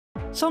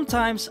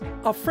Sometimes,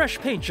 a fresh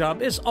paint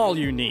job is all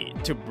you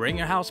need to bring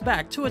your house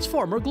back to its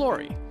former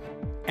glory.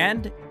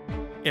 And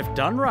if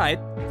done right,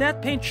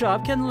 that paint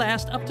job can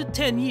last up to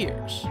 10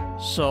 years.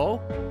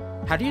 So,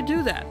 how do you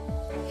do that?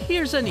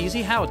 Here's an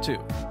easy how-to.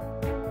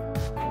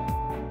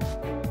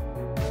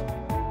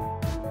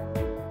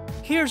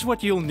 Here's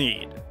what you'll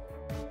need.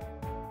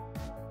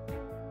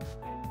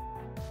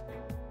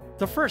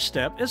 The first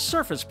step is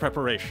surface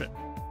preparation.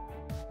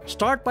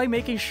 Start by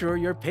making sure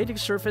your painting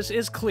surface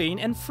is clean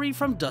and free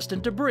from dust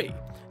and debris.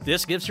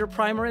 This gives your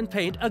primer and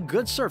paint a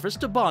good surface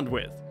to bond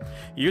with.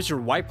 Use your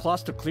wipe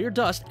cloth to clear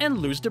dust and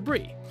loose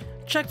debris.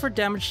 Check for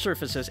damaged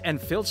surfaces and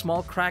fill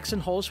small cracks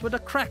and holes with a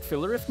crack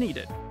filler if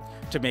needed.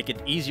 To make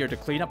it easier to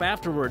clean up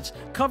afterwards,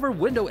 cover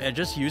window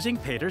edges using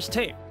painter's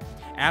tape.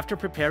 After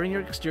preparing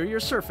your exterior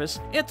surface,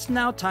 it's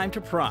now time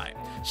to prime.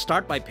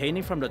 Start by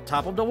painting from the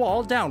top of the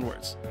wall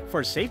downwards.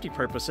 For safety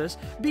purposes,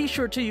 be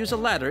sure to use a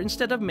ladder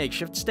instead of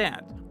makeshift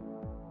stand.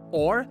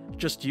 Or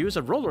just use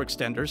a roller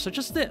extender such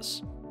as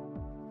this.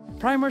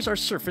 Primers are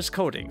surface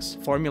coatings,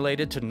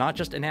 formulated to not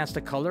just enhance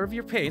the color of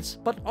your paints,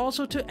 but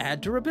also to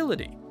add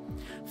durability.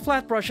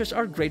 Flat brushes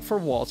are great for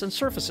walls and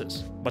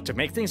surfaces, but to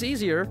make things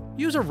easier,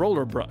 use a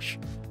roller brush.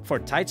 For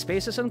tight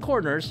spaces and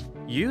corners,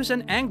 use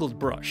an angled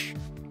brush.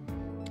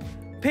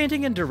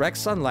 Painting in direct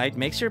sunlight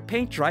makes your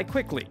paint dry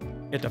quickly.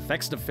 It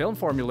affects the film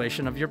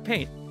formulation of your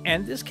paint,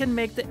 and this can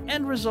make the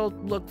end result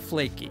look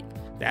flaky.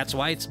 That's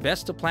why it's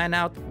best to plan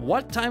out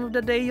what time of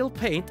the day you'll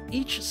paint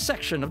each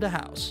section of the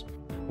house.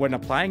 When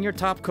applying your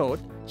top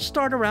coat,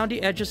 start around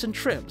the edges and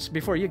trims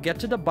before you get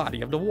to the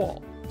body of the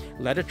wall.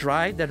 Let it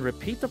dry, then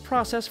repeat the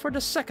process for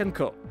the second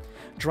coat.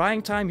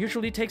 Drying time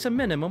usually takes a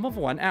minimum of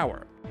 1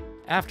 hour.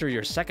 After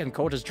your second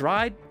coat is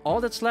dried,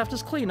 all that's left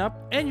is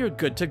cleanup and you're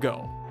good to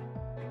go.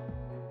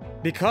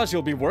 Because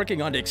you'll be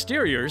working on the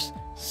exteriors,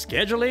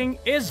 scheduling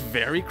is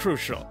very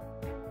crucial.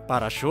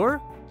 Para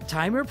sure,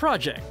 time your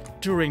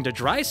project during the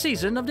dry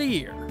season of the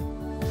year.